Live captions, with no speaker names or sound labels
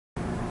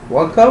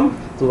Welcome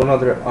to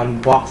another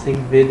unboxing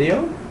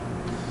video.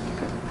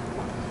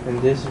 In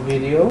this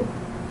video,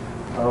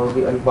 I will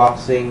be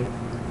unboxing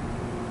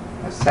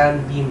a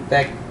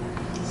SunBeamTech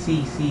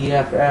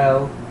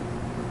CCFL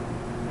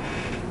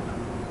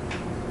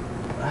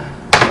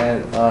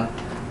and a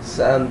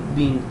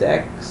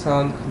SunBeamTech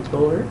sound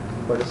controller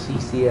for the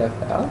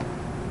CCFL.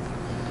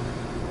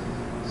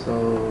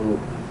 So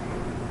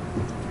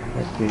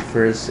let me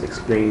first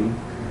explain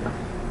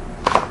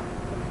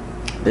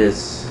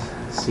this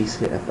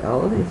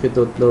CCFL. If you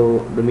don't know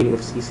the meaning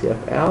of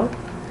CCFL,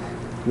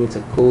 it means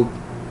a cold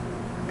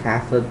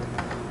cathode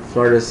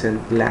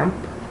fluorescent lamp.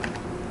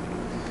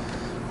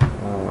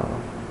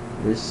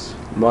 This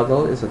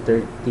model is a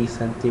 30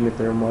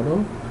 centimeter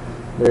model.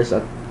 There's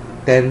a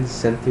 10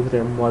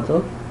 centimeter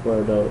model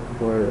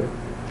for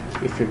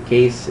if your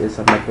case is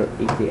a micro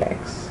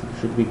ATX, you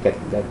should be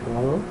getting that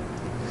model.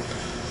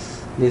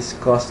 This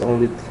costs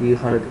only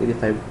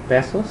 385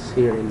 pesos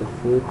here in the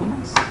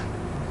Philippines.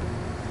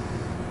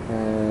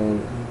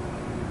 And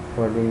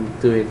according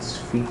to its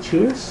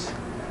features,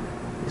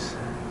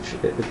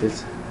 it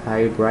is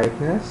high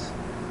brightness,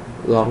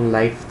 long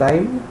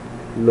lifetime,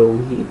 low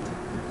heat,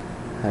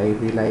 high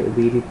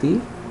reliability,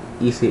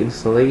 easy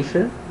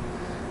installation.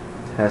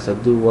 It has a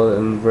dual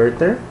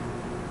inverter,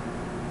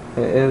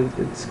 and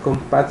it's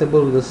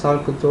compatible with the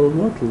sound control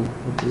module,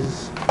 which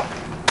is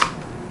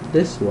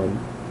this one.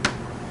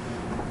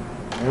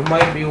 You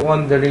might be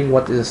wondering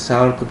what is a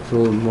sound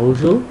control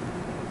module.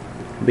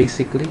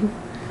 Basically,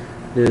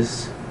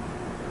 this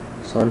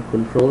sound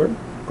controller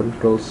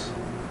controls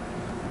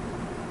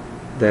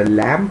the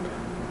lamp,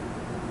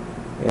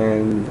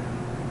 and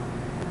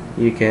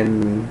it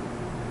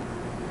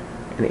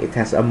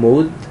has a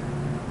mode,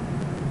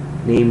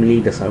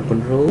 namely the sound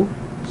control.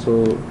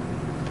 So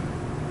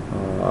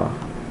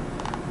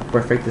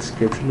perfect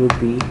description would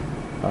be,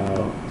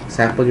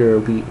 example,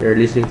 you're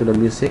listening to the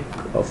music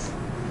of,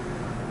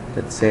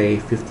 let's say,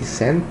 50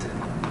 Cent,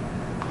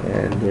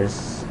 and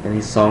his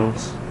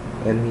songs,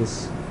 and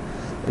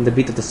the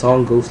beat of the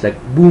song goes like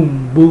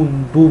boom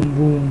boom boom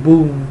boom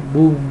boom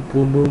boom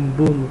boom boom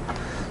boom,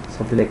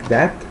 something like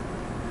that.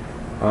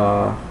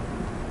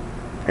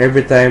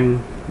 Every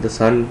time the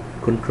sound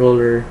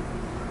controller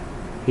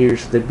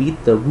hears the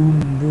beat, the boom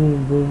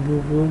boom boom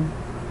boom boom,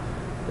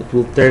 it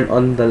will turn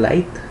on the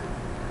light.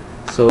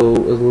 So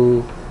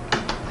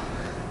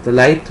the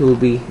light will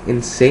be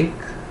in sync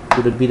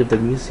to the beat of the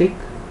music.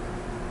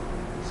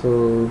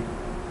 So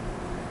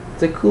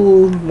it's a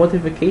cool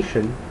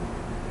modification.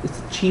 It's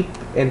a cheap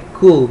and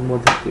cool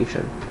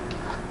modification.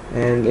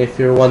 And if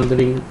you're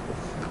wondering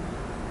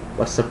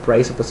what's the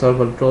price of the sound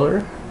controller,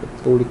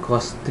 it only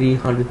costs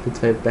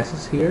 355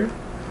 pesos here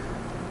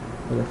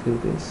in the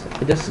Philippines.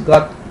 I just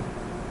got,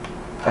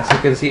 as you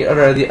can see,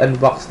 already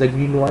unboxed the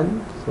green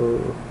one,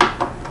 so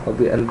I'll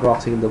be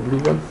unboxing the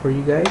blue one for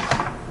you guys.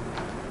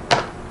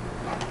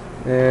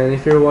 And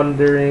if you're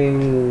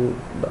wondering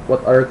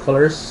what other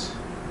colors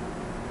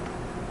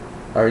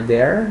are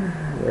there,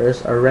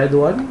 there's a red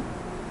one,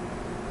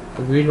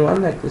 a green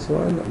one like this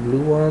one, a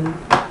blue one,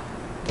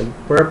 a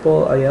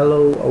purple, a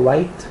yellow, a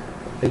white,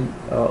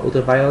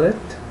 ultraviolet,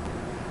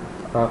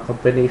 a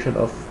combination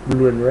of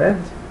blue and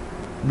red,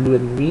 blue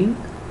and green,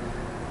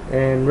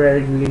 and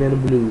red, green,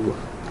 and blue.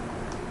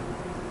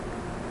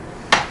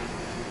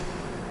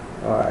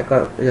 I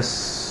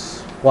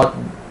just bought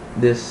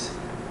this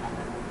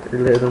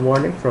earlier in the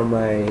morning from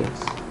my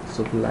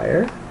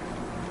supplier.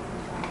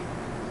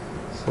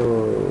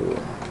 So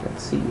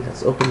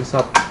let's open this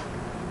up.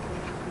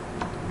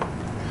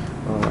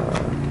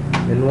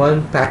 In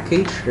one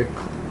package, it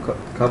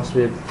comes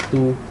with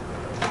two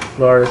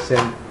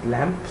fluorescent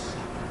lamps.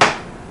 You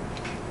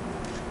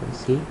can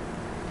see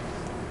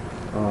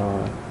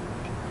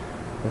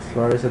the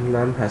fluorescent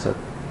lamp has a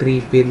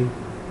 3-pin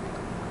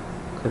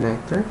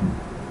connector.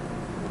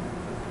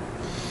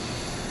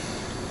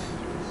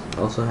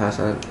 Also has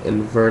an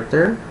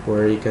inverter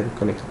where you can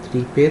connect a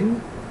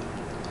 3-pin.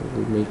 So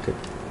we'll make it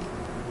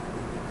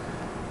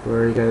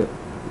where you can,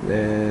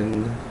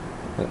 then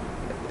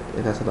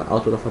it has an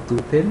output of a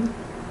 2-pin.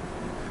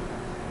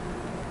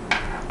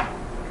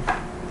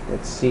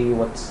 Let's see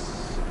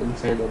what's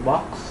inside the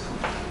box.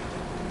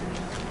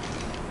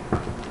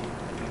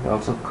 It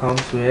also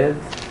comes with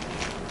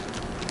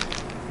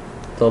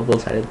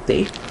double-sided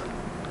tape.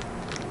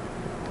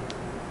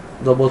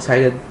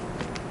 Double-sided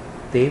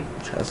tape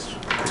which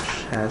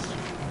has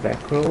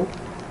Velcro,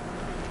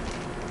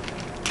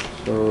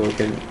 so you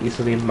can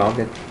easily mount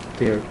it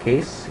to your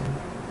case.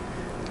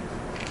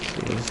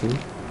 You can see.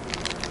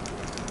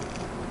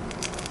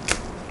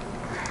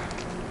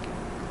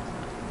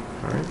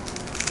 Alright.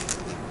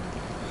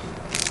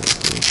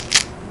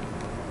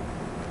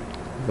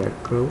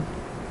 Velcro.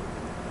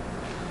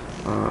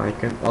 I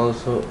can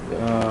also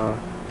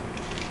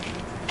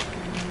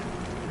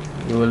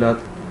you will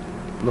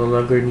no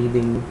longer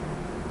needing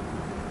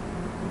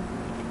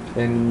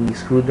any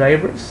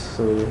screwdrivers,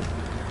 so you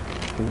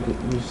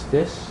can use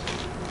this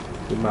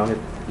to mount it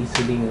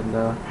easily in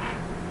the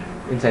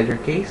inside your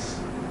case.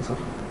 So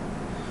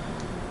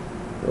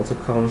it also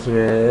comes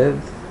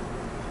with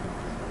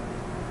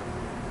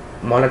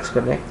Molex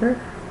connector,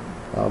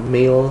 a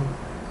male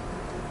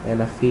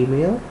and a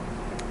female,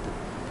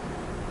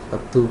 a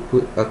two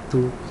pin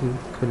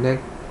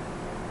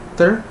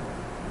connector,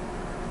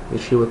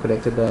 which you will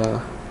connect to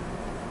the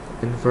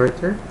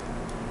inverter,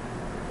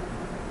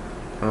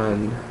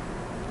 an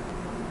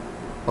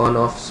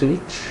on-off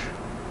switch,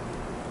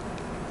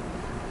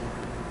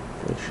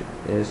 which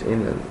is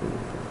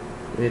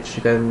which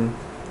you can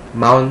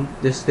mount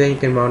this thing. You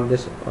can mount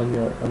this on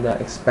the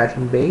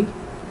expansion bay.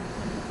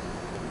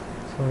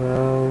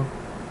 So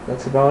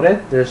that's about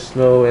it. There's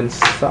no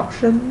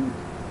instruction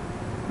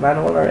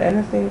manual or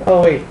anything.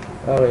 Oh wait.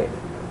 Oh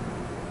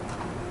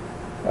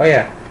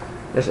yeah.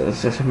 There's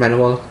a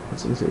manual.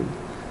 Let's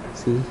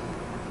see.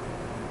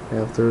 I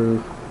have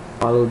to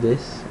follow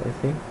this, I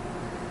think.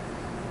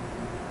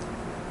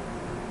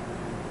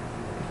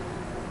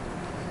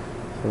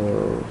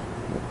 So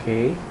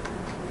okay.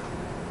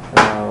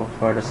 Now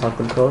for the sound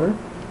controller.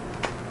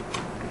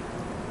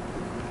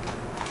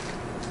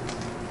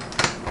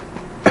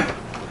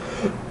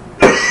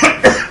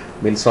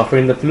 Been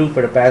suffering the flu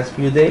for the past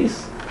few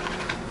days.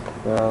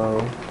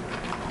 So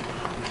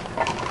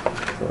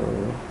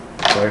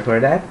sorry for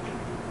that.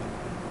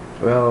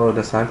 Well,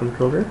 the sound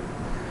controller,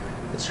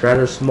 it's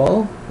rather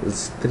small.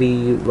 It's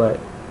 3 by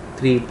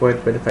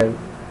 3.25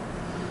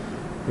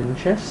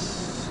 inches.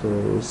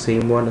 So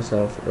same one as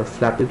a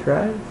floppy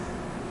drive.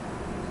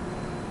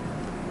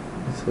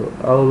 So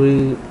I'll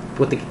be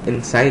putting it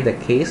inside the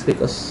case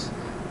because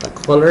the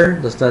color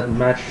does not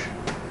match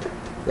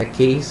the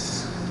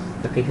case's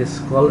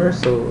color,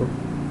 so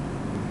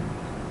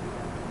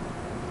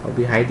I'll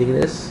be hiding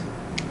this.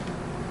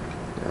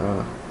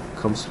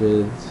 Comes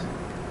with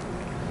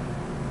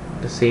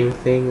the same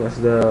thing as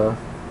the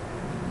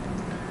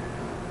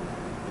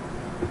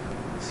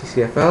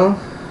CCFL,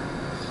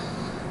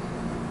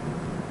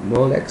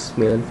 Molex,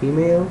 male and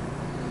female,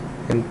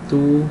 and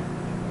two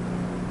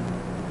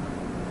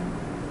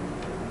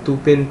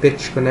pin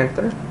pitch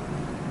connector.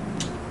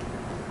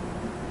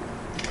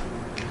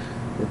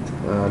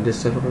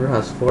 This controller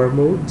has 4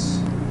 modes: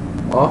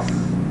 off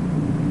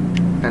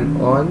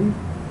and on.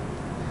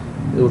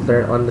 It will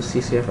turn on the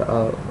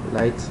CCFL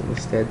lights and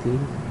steady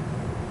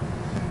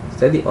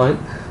on.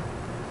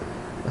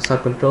 A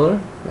sound controller,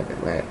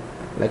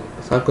 like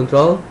sound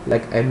control,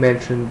 like I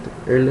mentioned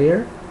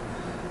earlier,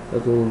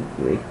 that will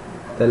make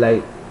the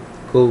light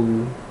go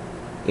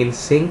in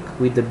sync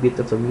with the beat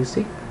of the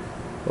music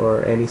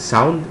or any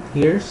sound it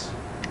hears.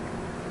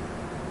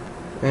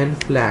 And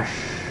flash,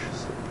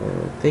 I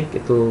think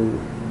it will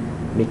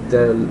make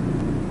the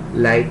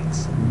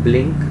lights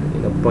blink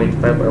in a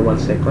 0.5 or 1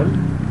 second.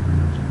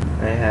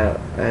 I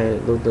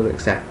don't know the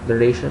exact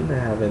duration. I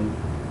haven't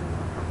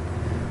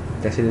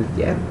tested it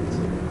yet.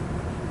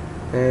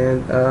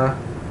 And a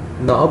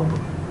knob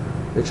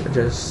which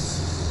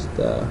adjusts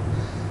the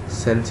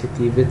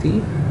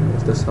sensitivity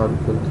of the sound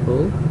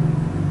control.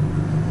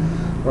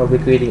 I'll be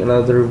creating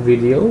another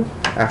video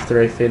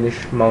after I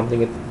finish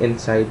mounting it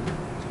inside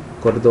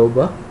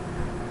Cordoba.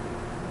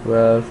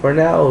 Well, for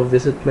now,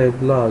 visit my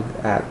blog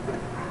at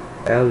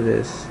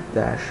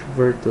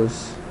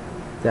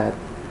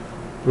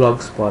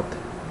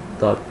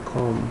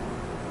elvis-virtus.blogspot.com.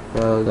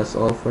 Well, that's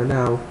all for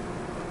now.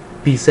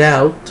 Peace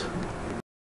out.